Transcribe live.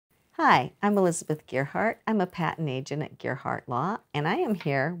Hi, I'm Elizabeth Gearhart. I'm a patent agent at Gearhart Law, and I am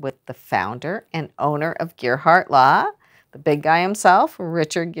here with the founder and owner of Gearhart Law, the big guy himself,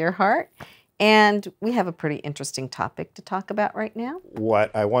 Richard Gearhart. And we have a pretty interesting topic to talk about right now.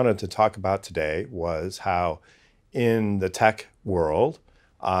 What I wanted to talk about today was how in the tech world,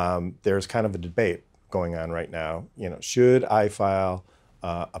 there's kind of a debate going on right now. Should I file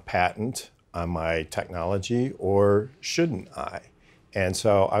a patent on my technology or shouldn't I? And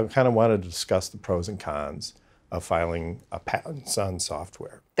so I kind of wanted to discuss the pros and cons of filing a patent on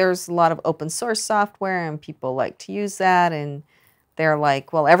software. There's a lot of open source software and people like to use that, and they're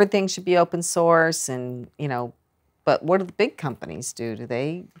like, well, everything should be open source, and but what do the big companies do? Do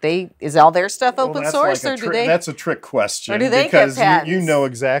they is all their stuff open source, or do they? That's a trick question, or do they because get patents? you know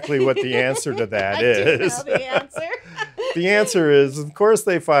exactly what the answer to that I is. do know the answer. The answer is, of course,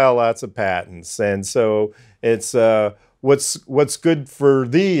 they file lots of patents, and so it's what's good for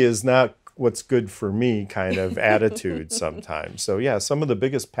thee is not what's good for me kind of attitude sometimes. So yeah, some of the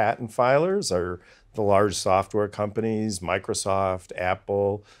biggest patent filers are the large software companies: Microsoft,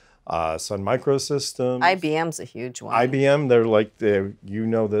 Apple, Sun Microsystems. IBM's a huge one. IBM, you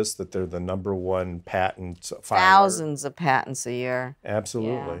know this, that they're the #1 patent filer. Thousands of patents a year.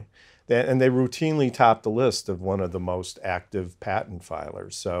 Absolutely. And they routinely top the list of one of the most active patent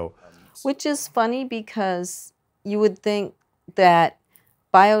filers. So, which is funny because you would think that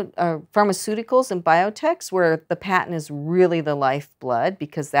pharmaceuticals and biotechs, where the patent is really the lifeblood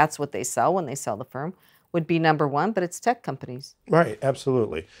because that's what they sell when they sell the firm, would be #1, but it's tech companies. Right,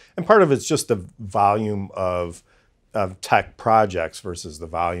 absolutely. And part of it's just the volume of tech projects versus the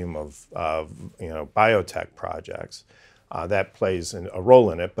volume of biotech projects. That plays a role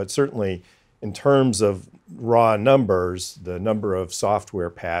in it, but certainly in terms of raw numbers, the number of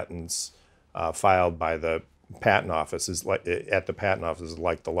software patents filed by the patent office is like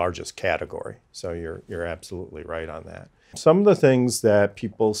the largest category. So you're absolutely right on that. Some of the things that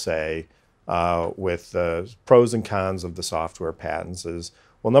people say with the pros and cons of the software patents is,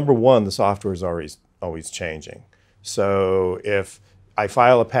 well, #1, the software is always changing. So if I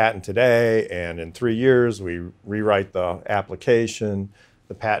file a patent today and in 3 years we rewrite the application,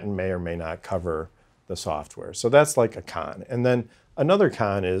 the patent may or may not cover the software. So that's like a con. And then another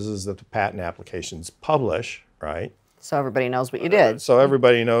con is that the patent applications publish, right? So everybody knows what you did. So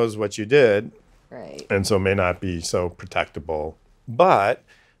everybody knows what you did. Right. And so may not be so protectable. But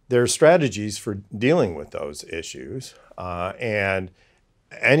there are strategies for dealing with those issues. And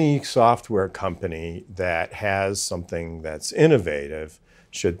any software company that has something that's innovative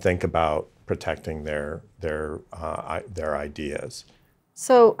should think about protecting their ideas.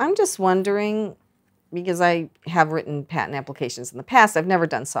 So I'm just wondering, because I have written patent applications in the past, I've never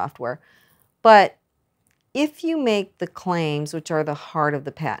done software, but if you make the claims, which are the heart of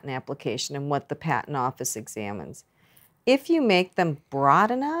the patent application and what the patent office examines, if you make them broad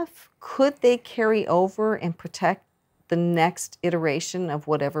enough, could they carry over and protect the next iteration of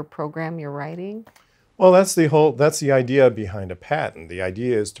whatever program you're writing? Well, that's the idea behind a patent. The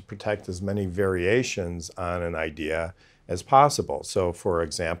idea is to protect as many variations on an idea as possible. So, for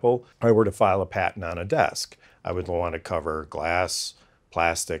example, if I were to file a patent on a desk, I would want to cover glass,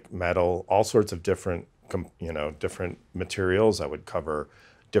 plastic, metal, all sorts of different materials. I would cover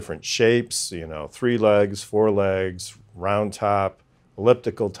different shapes, 3 legs, 4 legs, round top,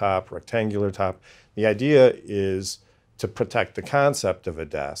 elliptical top, rectangular top. The idea is to protect the concept of a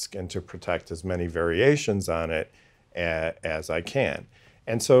desk and to protect as many variations on it as I can.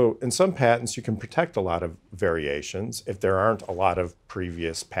 And so in some patents, you can protect a lot of variations if there aren't a lot of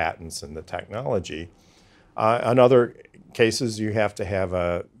previous patents in the technology. In other cases, you have to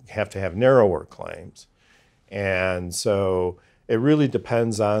have narrower claims. And so it really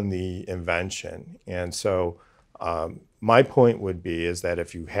depends on the invention. And so my point would be is that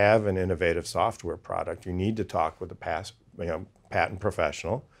if you have an innovative software product, you need to talk with a patent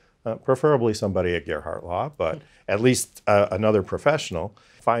professional, preferably somebody at Gearhart Law, but at least another professional.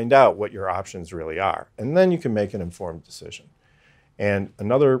 Find out what your options really are, and then you can make an informed decision. And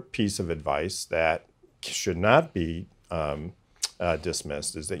another piece of advice that should not be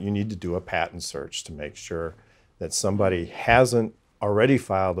dismissed is that you need to do a patent search to make sure that somebody hasn't already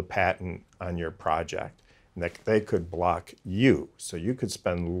filed a patent on your project and that they could block you. So you could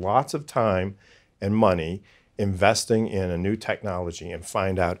spend lots of time and money investing in a new technology and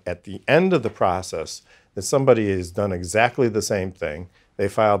find out at the end of the process that somebody has done exactly the same thing. They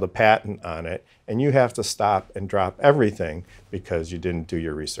filed a patent on it, and you have to stop and drop everything because you didn't do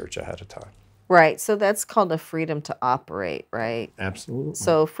your research ahead of time. Right. So that's called a freedom to operate, right? Absolutely.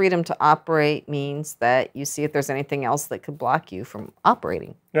 So freedom to operate means that you see if there's anything else that could block you from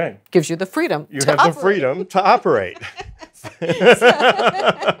operating. Right. Gives you the freedom You to have operate. the freedom to operate.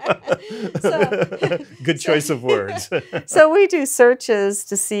 Good choice of words. So we do searches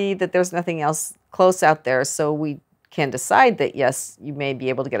to see that there's nothing else close out there, so we can decide that, yes, you may be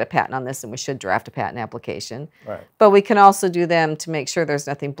able to get a patent on this and we should draft a patent application. Right. But we can also do them to make sure there's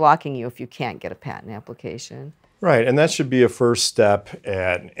nothing blocking you if you can't get a patent application. Right, and that should be a first step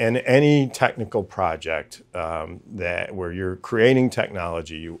in any technical project that where you're creating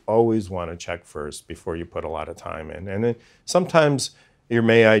technology. You always want to check first before you put a lot of time in. And then sometimes your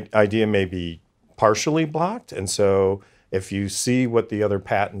idea may be partially blocked, and so if you see what the other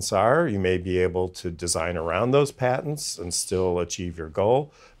patents are, you may be able to design around those patents and still achieve your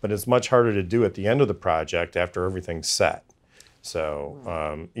goal. But it's much harder to do at the end of the project after everything's set.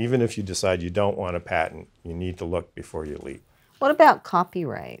 So even if you decide you don't want a patent, you need to look before you leap. What about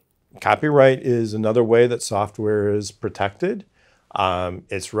copyright? Copyright is another way that software is protected.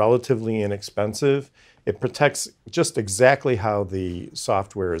 It's relatively inexpensive. It protects just exactly how the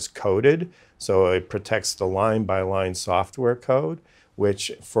software is coded. So it protects the line-by-line software code,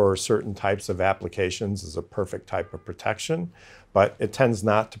 which for certain types of applications is a perfect type of protection, but it tends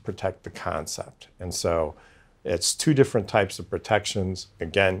not to protect the concept. And so it's two different types of protections.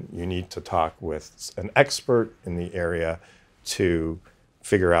 Again, you need to talk with an expert in the area to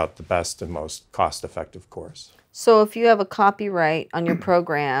figure out the best and most cost-effective course. So if you have a copyright on your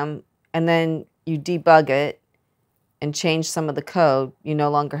program and then you debug it and change some of the code, you no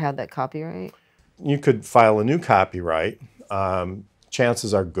longer have that copyright? You could file a new copyright.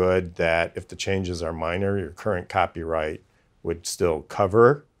 Chances are good that if the changes are minor, your current copyright would still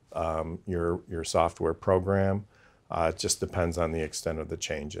cover your software program. It just depends on the extent of the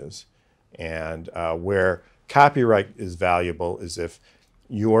changes. And where copyright is valuable is if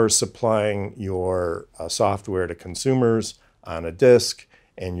you're supplying your software to consumers on a disk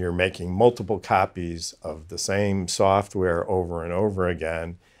and you're making multiple copies of the same software over and over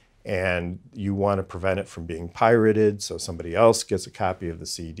again, and you want to prevent it from being pirated, so somebody else gets a copy of the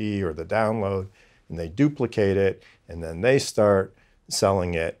CD or the download and they duplicate it and then they start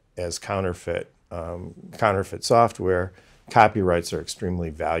selling it as counterfeit software. Copyrights are extremely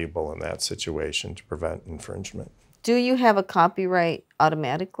valuable in that situation to prevent infringement. Do you have a copyright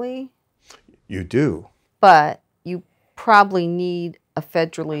automatically? You do. But you probably need a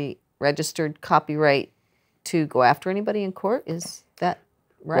federally registered copyright to go after anybody in court. Is that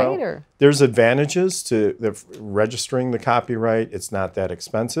right? Well, or there's advantages to registering the copyright. It's not that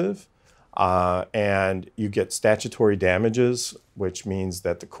expensive. And you get statutory damages, which means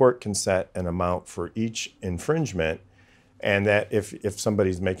that the court can set an amount for each infringement, and that if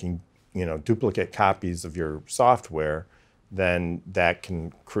somebody's making duplicate copies of your software, then that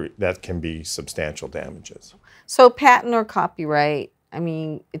can be substantial damages. So patent or copyright, I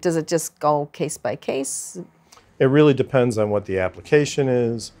mean, does it just go case by case? It really depends on what the application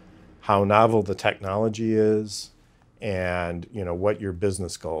is, how novel the technology is, and what your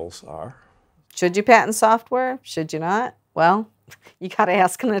business goals are. Should you patent software? Should you not? Well, you got to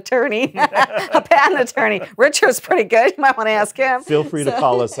ask an attorney, a patent attorney. Richard's pretty good. You might want to ask him. Feel free to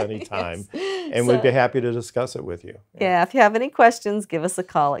call us anytime, and we'd be happy to discuss it with you. Yeah, if you have any questions, give us a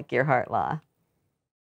call at Gearhart Law.